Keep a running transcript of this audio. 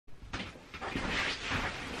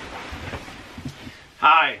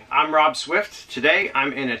Hi, I'm Rob Swift. Today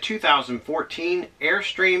I'm in a 2014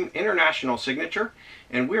 Airstream International Signature,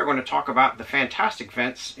 and we are going to talk about the Fan-Tastic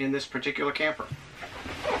vents in this particular camper.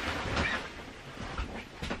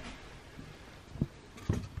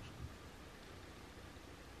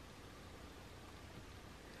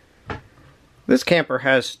 This camper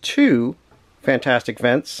has two Fan-Tastic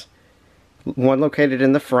vents, one located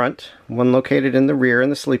in the front, one located in the rear in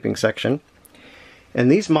the sleeping section.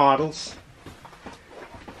 And these models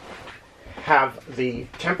have the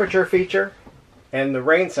temperature feature and the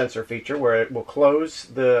rain sensor feature, where it will close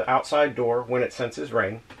the outside door when it senses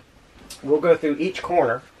rain. We'll go through each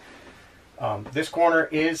corner. This corner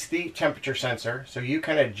is the temperature sensor, so you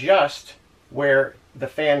can adjust where the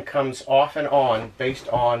fan comes off and on based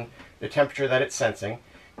on the temperature that it's sensing.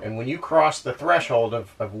 And when you cross the threshold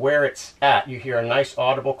of where it's at, you hear a nice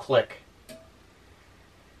audible click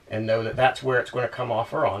and know that that's where it's going to come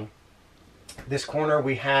off or on. This corner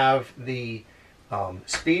we have the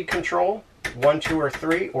speed control, 1, 2, or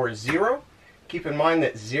 3, or 0. Keep in mind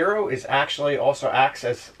that 0 is actually also acts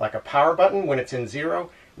as like a power button. When it's in 0,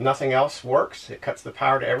 nothing else works. It cuts the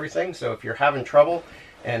power to everything. So if you're having trouble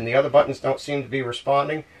and the other buttons don't seem to be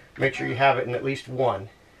responding, make sure you have it in at least 1.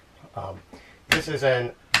 This is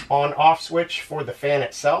an on-off switch for the fan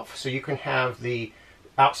itself, so you can have the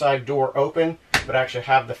outside door open but actually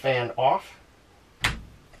have the fan off.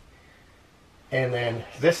 And then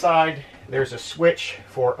this side, there's a switch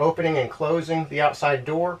for opening and closing the outside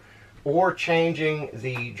door, or changing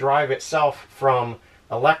the drive itself from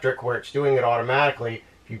electric, where it's doing it automatically.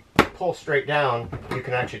 If you pull straight down, you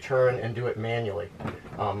can actually turn and do it manually.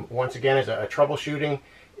 Once again, as a troubleshooting,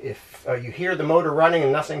 if you hear the motor running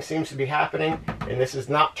and nothing seems to be happening, and this is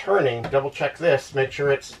not turning, double check this, make sure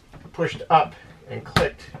it's pushed up and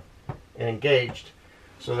clicked and engaged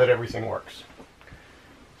so that everything works.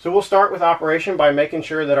 So we'll start with operation by making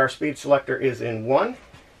sure that our speed selector is in 1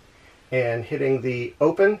 and hitting the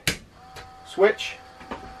open switch,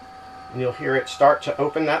 and you'll hear it start to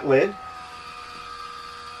open that lid.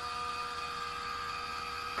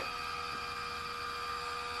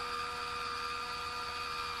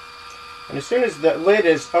 And as soon as the lid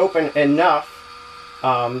is open enough,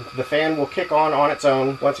 the fan will kick on its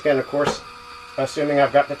own. Once again, of course, assuming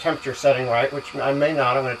I've got the temperature setting right, which I may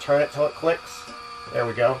not. I'm going to turn it till it clicks. There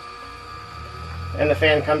we go. And the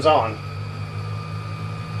fan comes on.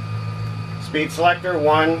 Speed selector,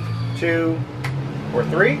 1, 2, or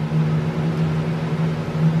 3.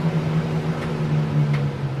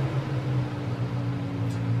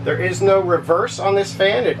 There is no reverse on this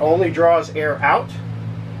fan. It only draws air out.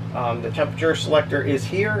 The temperature selector is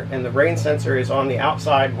here, and the rain sensor is on the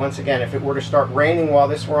outside. Once again, if it were to start raining while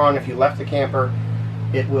this were on, if you left the camper,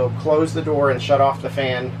 it will close the door and shut off the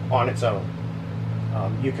fan on its own.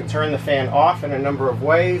 You can turn the fan off in a number of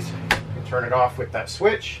ways. You can turn it off with that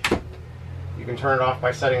switch. You can turn it off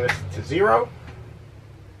by setting this to 0.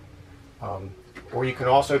 Or you can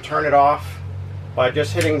also turn it off by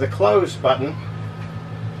just hitting the close button,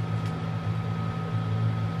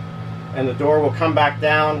 and the door will come back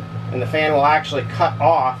down, and the fan will actually cut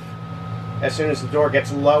off as soon as the door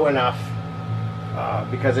gets low enough,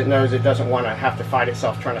 because it knows it doesn't want to have to fight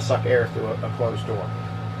itself trying to suck air through a closed door.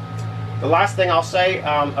 The last thing I'll say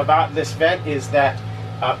about this vent is that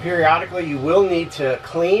periodically you will need to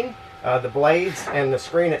clean the blades and the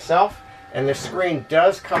screen itself, and this screen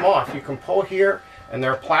does come off. You can pull here, and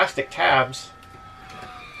there are plastic tabs,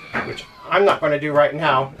 which I'm not going to do right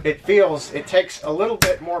now. It takes a little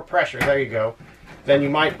bit more pressure, there you go, than you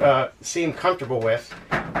might seem comfortable with.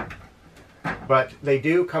 But they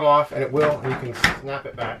do come off, and it will, and you can snap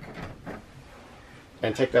it back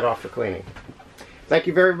and take that off for cleaning. Thank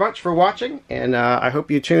you very much for watching, and I hope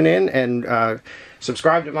you tune in and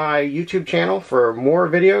subscribe to my YouTube channel for more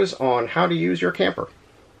videos on how to use your camper.